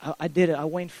Jesus, I did it. I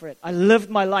went for it. I lived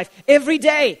my life every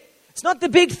day. It's not the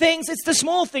big things. It's the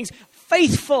small things.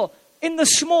 Faithful in the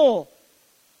small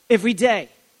every day.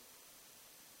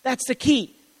 That's the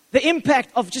key. The impact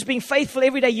of just being faithful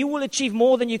every day. You will achieve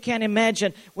more than you can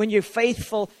imagine when you're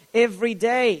faithful every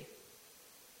day.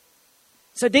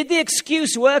 So did the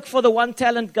excuse work for the 1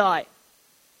 talent guy?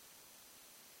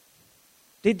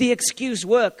 Did the excuse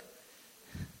work?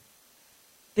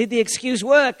 Did the excuse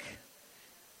work?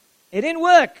 It didn't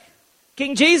work.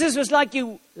 King Jesus was like,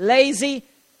 you lazy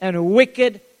and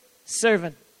wicked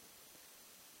servant.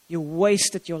 You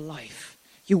wasted your life.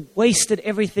 You wasted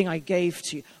everything I gave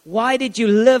to you. Why did you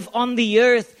live on the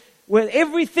earth with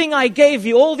everything I gave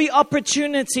you, all the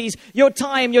opportunities, your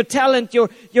time, your talent, your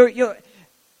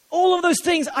all of those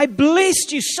things? I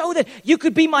blessed you so that you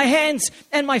could be my hands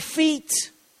and my feet.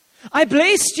 I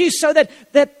blessed you so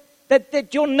that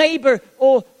your neighbor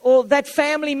or that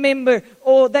family member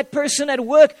or that person at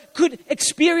work could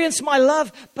experience my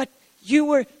love. But you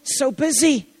were so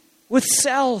busy with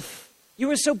self. You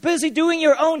were so busy doing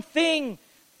your own thing.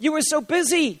 You were so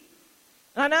busy.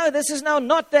 I know this is now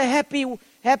not the happy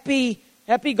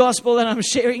gospel that I'm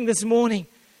sharing this morning.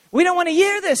 We don't want to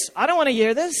hear this. I don't want to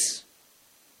hear this.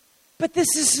 But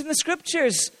this is in the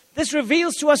scriptures. This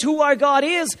reveals to us who our God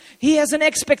is. He has an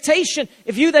expectation.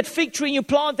 If you that fig tree you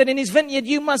planted in his vineyard,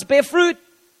 you must bear fruit.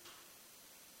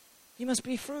 You must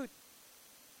bear fruit.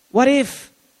 What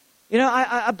if,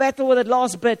 I battle with it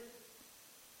last bit.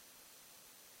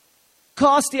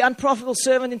 Cast the unprofitable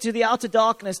servant into the outer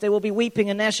darkness. There will be weeping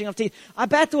and gnashing of teeth. I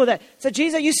battle with that. So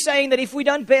Jesus, are you saying that if we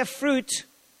don't bear fruit,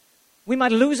 we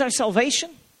might lose our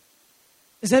salvation?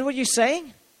 Is that what you're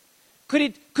saying?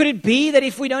 Could it be that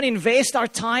if we don't invest our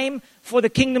time for the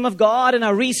kingdom of God and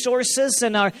our resources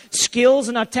and our skills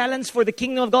and our talents for the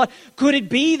kingdom of God, could it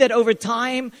be that over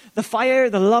time the fire,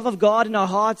 the love of God in our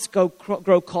hearts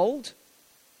grow cold?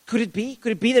 Could it be?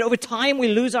 Could it be that over time we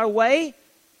lose our way?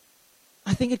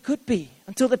 I think it could be,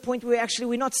 until the point where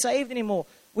we're not saved anymore.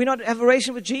 We're not have a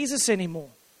relation with Jesus anymore.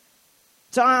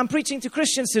 So I'm preaching to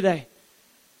Christians today.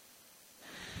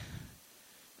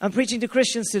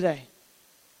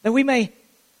 That we may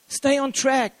stay on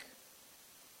track.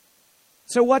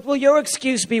 So what will your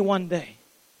excuse be one day?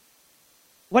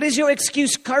 What is your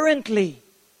excuse currently?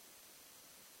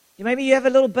 Maybe you have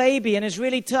a little baby and it's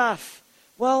really tough.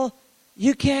 Well,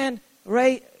 you can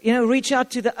reach out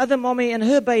to the other mommy and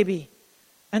her baby.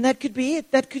 And that could be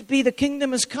it. That could be the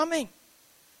kingdom is coming.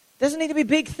 It doesn't need to be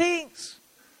big things.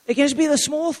 It can just be the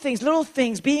small things, little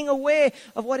things, being aware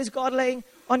of what is God laying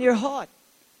on your heart.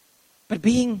 But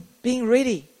being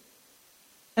ready.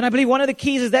 And I believe one of the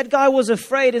keys is that guy was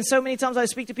afraid. And so many times I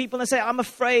speak to people and they say, I'm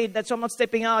afraid. That's why I'm not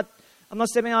stepping out.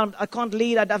 I can't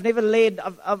lead. I've never led.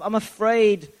 I'm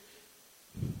afraid.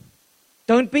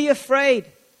 Don't be afraid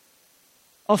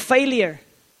of failure.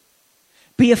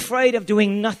 Be afraid of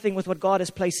doing nothing with what God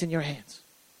has placed in your hands.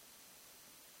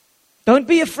 Don't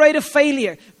be afraid of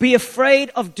failure. Be afraid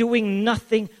of doing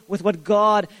nothing with what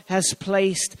God has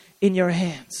placed in your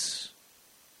hands.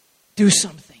 Do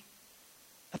something.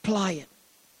 Apply it.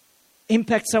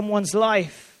 Impact someone's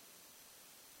life.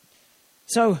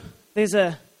 So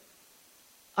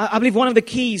I believe one of the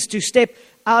keys to step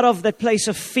out of that place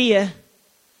of fear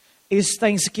is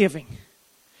thanksgiving.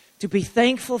 To be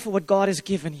thankful for what God has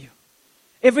given you.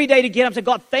 Every day to get up and say,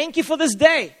 God, thank you for this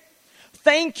day.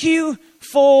 Thank you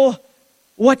for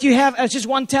what you have as just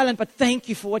 1 talent, but thank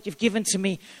you for what you've given to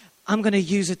me. I'm going to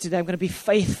use it today. I'm going to be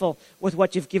faithful with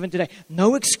what you've given today.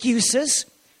 No excuses,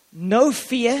 no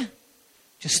fear,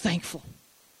 just thankful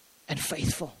and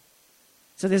faithful.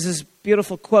 So there's this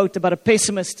beautiful quote about a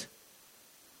pessimist.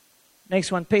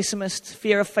 Next one, pessimist,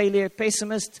 fear of failure,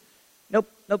 pessimist. Nope,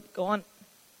 go on.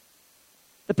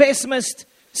 The pessimist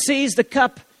sees the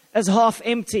cup as half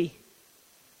empty.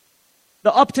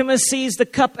 The optimist sees the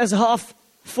cup as half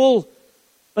full.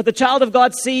 But the child of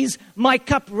God sees, my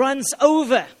cup runs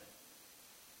over.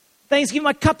 Thanksgiving,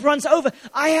 my cup runs over.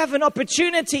 I have an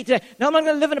opportunity today. No, I'm not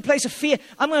going to live in a place of fear.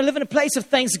 I'm going to live in a place of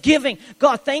thanksgiving.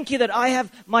 God, thank you that I have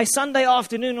my Sunday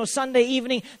afternoon or Sunday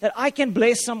evening that I can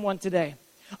bless someone today.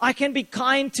 I can be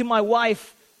kind to my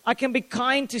wife. I can be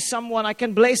kind to someone. I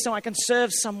can bless someone. I can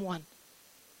serve someone.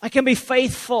 I can be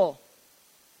faithful.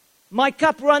 My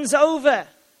cup runs over.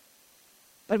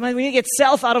 But we need to get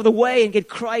self out of the way and get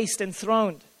Christ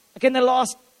enthroned. Again, the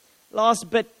last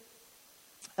bit,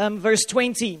 verse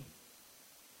 20.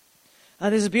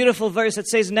 There's a beautiful verse that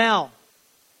says, now,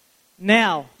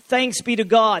 thanks be to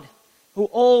God who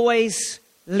always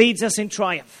leads us in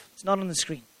triumph. It's not on the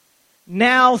screen.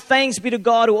 Now, thanks be to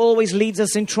God who always leads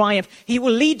us in triumph. He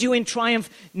will lead you in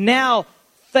triumph. Now,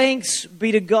 thanks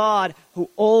be to God who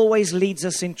always leads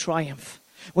us in triumph.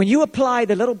 When you apply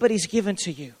the little bit He's given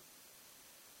to you,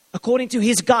 according to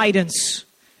His guidance,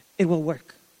 it will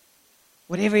work.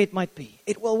 Whatever it might be,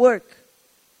 it will work.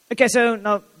 Okay, so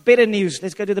now better news.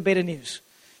 Let's go to the better news.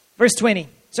 Verse 20.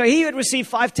 So he who had received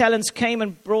 5 talents came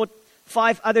and brought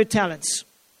 5 other talents,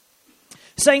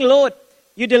 saying, Lord,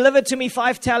 you delivered to me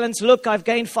 5 talents. Look, I've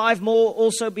gained 5 more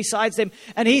also besides them.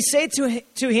 And he said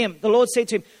to him, the Lord said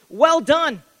to him, well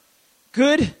done,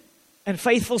 good and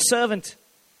faithful servant.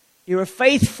 You are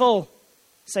faithful,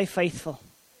 say faithful,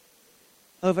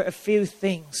 over a few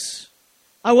things.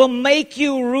 I will make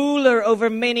you ruler over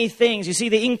many things. You see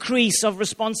the increase of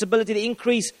responsibility, the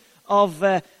increase of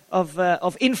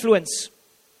influence.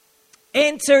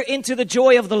 Enter into the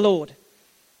joy of the Lord.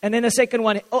 And then the second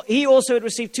one, he also had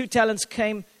received 2 talents,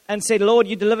 came and said, Lord,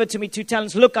 you delivered to me 2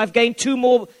 talents. Look, I've gained 2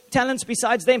 more talents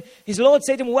besides them. His Lord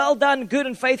said to him, well done, good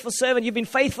and faithful servant. You've been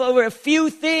faithful over a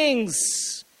few things.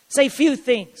 Say few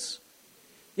things.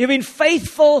 You've been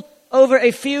faithful over a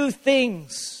few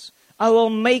things. I will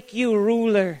make you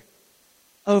ruler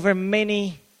over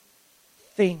many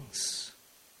things.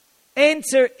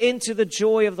 Enter into the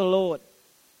joy of the Lord.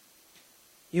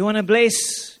 You want to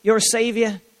bless your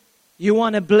Savior? You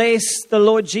want to bless the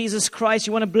Lord Jesus Christ?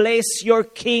 You want to bless your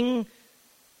King?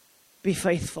 Be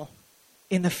faithful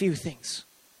in the few things.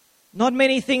 Not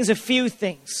many things, a few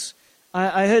things.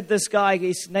 I heard this guy,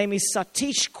 his name is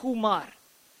Satish Kumar,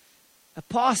 a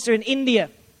pastor in India.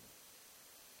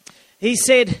 He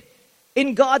said,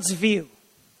 in God's view,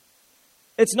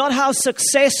 it's not how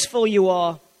successful you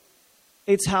are,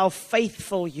 it's how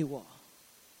faithful you are.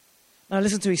 Now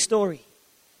listen to his story.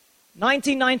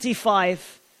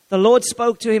 1995, the Lord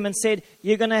spoke to him and said,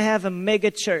 you're going to have a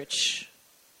mega church.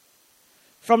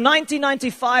 From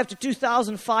 1995 to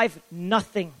 2005,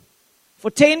 nothing. For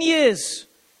 10 years,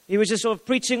 he was just sort of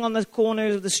preaching on the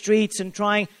corners of the streets and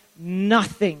trying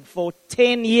nothing for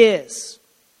 10 years.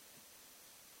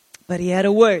 But he had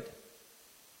a word.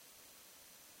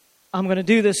 I'm going to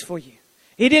do this for you.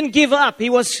 He didn't give up. He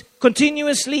was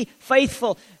continuously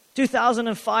faithful.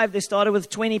 2005, they started with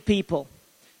 20 people.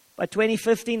 By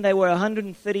 2015, they were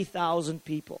 130,000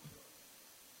 people.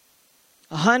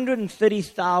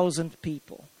 130,000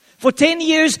 people. For 10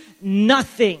 years,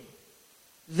 nothing.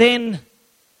 Then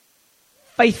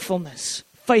faithfulness,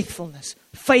 faithfulness,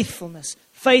 faithfulness,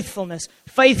 faithfulness,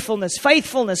 faithfulness,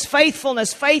 faithfulness,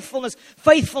 faithfulness, faithfulness,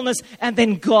 faithfulness, and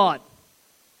then God.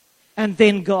 And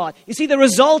then God. You see, the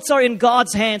results are in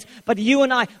God's hands, but you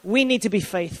and I, we need to be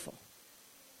faithful.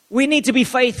 We need to be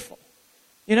faithful.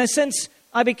 You know, since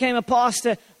I became a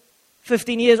pastor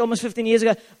almost 15 years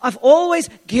ago, I've always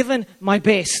given my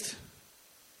best.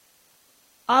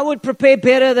 I would prepare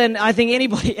better than I think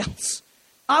anybody else.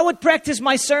 I would practice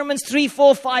my sermons 3,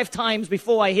 4, 5 times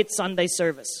before I hit Sunday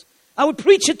service. I would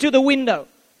preach it to the window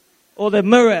or the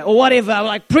mirror or whatever. I was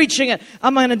like preaching it.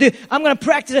 I'm going to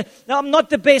practice it. No, I'm not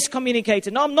the best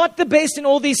communicator. No, I'm not the best in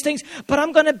all these things, but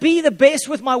I'm going to be the best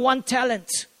with my 1 talent.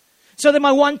 So that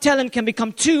my 1 talent can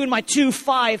become 2 and my 2,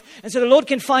 5. And so the Lord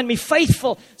can find me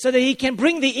faithful so that He can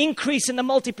bring the increase in the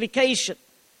multiplication.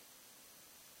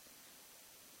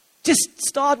 Just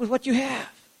start with what you have.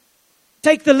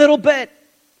 Take the little bit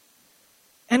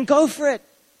and go for it.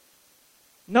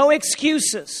 No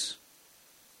excuses.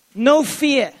 No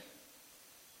fear.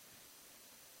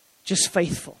 Just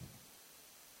faithful.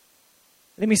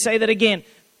 Let me say that again.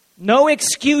 No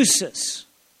excuses.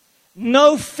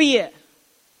 No fear.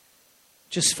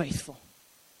 Just faithful.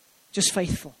 Just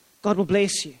faithful. God will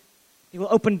bless you. He will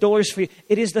open doors for you.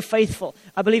 It is the faithful.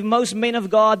 I believe most men of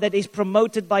God that is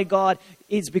promoted by God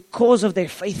is because of their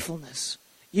faithfulness.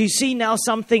 You see now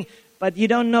something, but you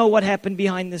don't know what happened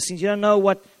behind the scenes. You don't know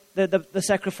what the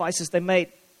sacrifices they made.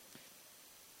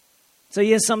 So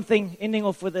here's something, ending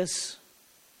off with this.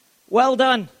 Well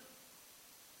done,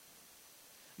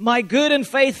 my good and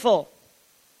faithful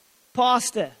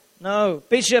pastor, No.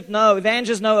 Bishop, no.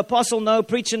 Evangelist, no. Apostle, no.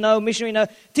 Preacher, no. Missionary, no.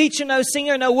 Teacher, no.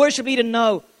 Singer, no. Worship leader,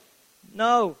 no.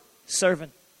 No.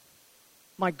 Servant.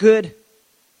 My good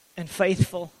and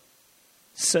faithful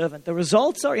servant. The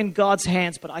results are in God's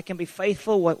hands, but I can be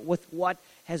faithful with what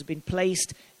has been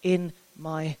placed in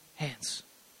my hands.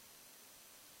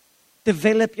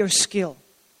 Develop your skill.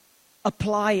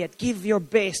 Apply it. Give your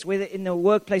best. Whether in the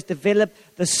workplace, develop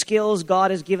the skills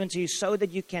God has given to you so that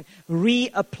you can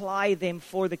reapply them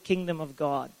for the kingdom of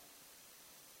God.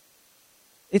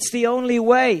 It's the only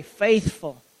way.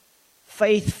 Faithful.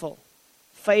 Faithful.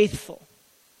 Faithful.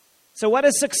 So what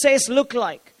does success look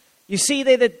like? You see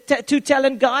there the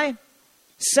 2-talent guy?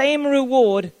 Same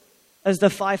reward as the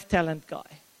 5-talent guy.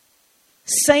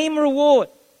 Same reward.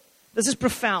 This is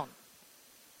profound.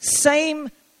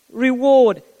 Same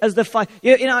reward as the 5.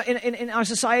 In our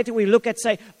society, we look at,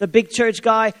 say, the big church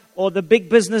guy or the big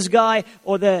business guy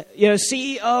or the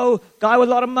CEO, guy with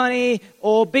a lot of money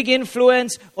or big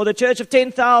influence or the church of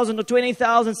 10,000 or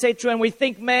 20,000, etc. And we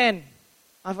think, man,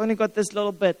 I've only got this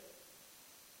little bit.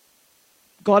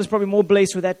 God is probably more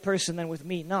blessed with that person than with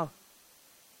me. No.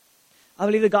 I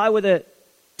believe the guy with the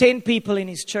 10 people in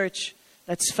his church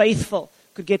that's faithful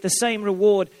could get the same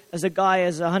reward as the guy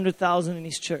has 100,000 in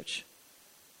his church.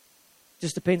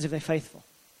 Just depends if they're faithful.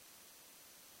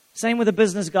 Same with a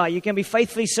business guy. You can be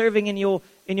faithfully serving in your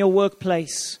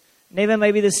workplace. Never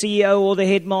maybe the CEO or the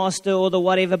headmaster or the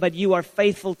whatever, but you are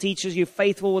faithful teachers. You're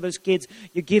faithful with those kids.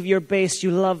 You give your best.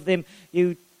 You love them.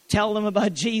 You tell them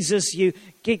about Jesus. You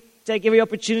take every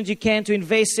opportunity you can to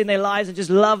invest in their lives and just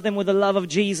love them with the love of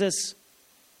Jesus.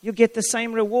 You get the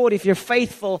same reward if you're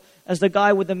faithful as the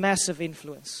guy with the massive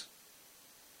influence.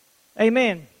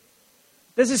 Amen.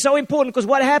 This is so important because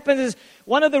what happens is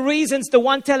one of the reasons the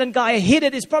 1-talent guy hid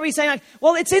it is probably saying, like,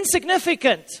 well, it's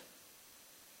insignificant.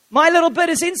 My little bit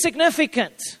is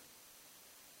insignificant.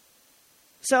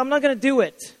 So I'm not going to do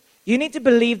it. You need to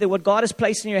believe that what God has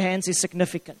placed in your hands is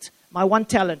significant. My 1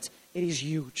 talent, it is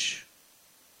huge.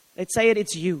 Let's say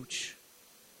it's huge.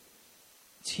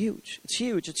 It's huge. It's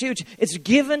huge. It's huge. It's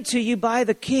given to you by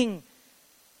the King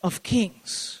of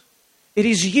Kings. It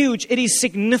is huge. It is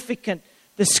significant.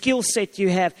 The skill set you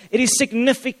have. It is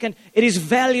significant. It is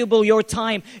valuable, your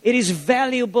time. It is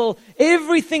valuable.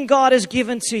 Everything God has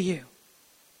given to you.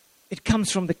 It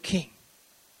comes from the King.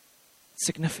 It's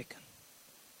significant.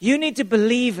 You need to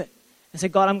believe it. And say,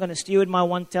 God, I'm going to steward my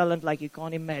 1 talent like you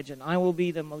can't imagine. I will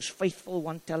be the most faithful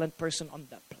 1-talent person on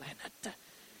the planet.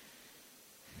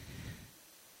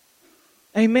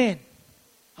 Amen.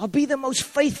 I'll be the most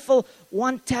faithful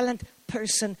 1-talent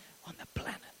person on the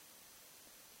planet.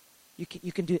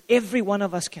 You can do it. Every one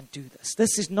of us can do this.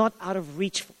 This is not out of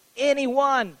reach for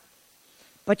anyone.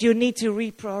 But you need to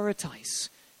reprioritize.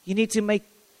 You need to make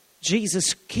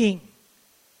Jesus king.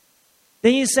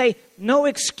 Then you say, no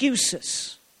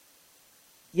excuses.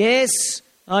 Yes,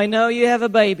 I know you have a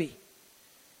baby.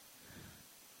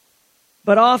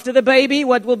 But after the baby,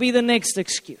 what will be the next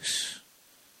excuse?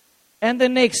 And the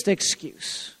next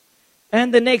excuse.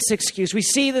 And the next excuse. We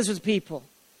see this with people.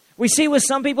 We see with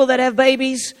some people that have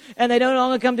babies and they don't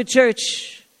longer come to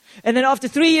church. And then after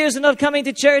 3 years of not coming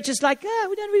to church, it's like, we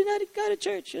don't really know to go to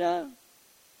church,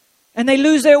 And they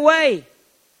lose their way.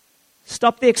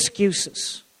 Stop the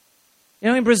excuses.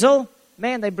 In Brazil,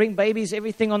 man, they bring babies,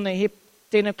 everything on their hip,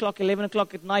 10 o'clock, 11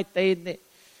 o'clock at night.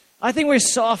 I think we're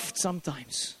soft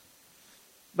sometimes.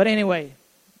 But anyway,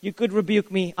 you could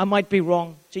rebuke me. I might be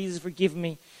wrong. Jesus, forgive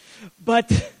me.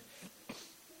 But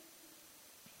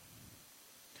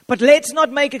let's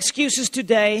not make excuses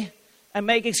today and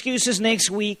make excuses next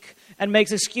week and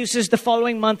make excuses the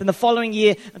following month and the following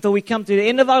year until we come to the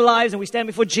end of our lives and we stand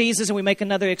before Jesus and we make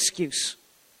another excuse.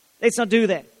 Let's not do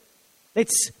that.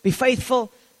 Let's be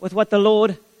faithful with what the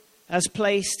Lord has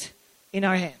placed in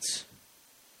our hands.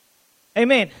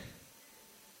 Amen.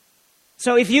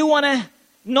 So if you want to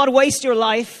not waste your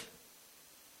life,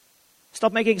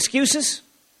 stop making excuses.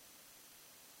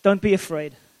 Don't be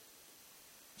afraid.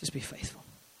 Just be faithful.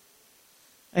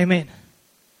 Amen.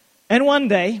 And one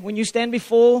day, when you stand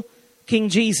before King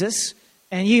Jesus,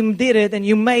 and you did it and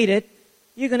you made it,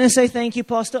 you're going to say, thank you,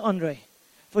 Pastor Andre,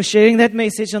 for sharing that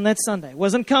message on that Sunday. It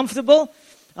wasn't comfortable.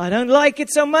 I don't like it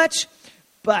so much,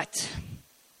 but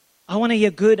I want to be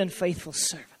a good and faithful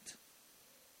servant.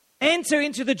 Enter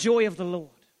into the joy of the Lord.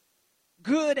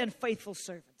 Good and faithful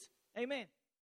servant. Amen.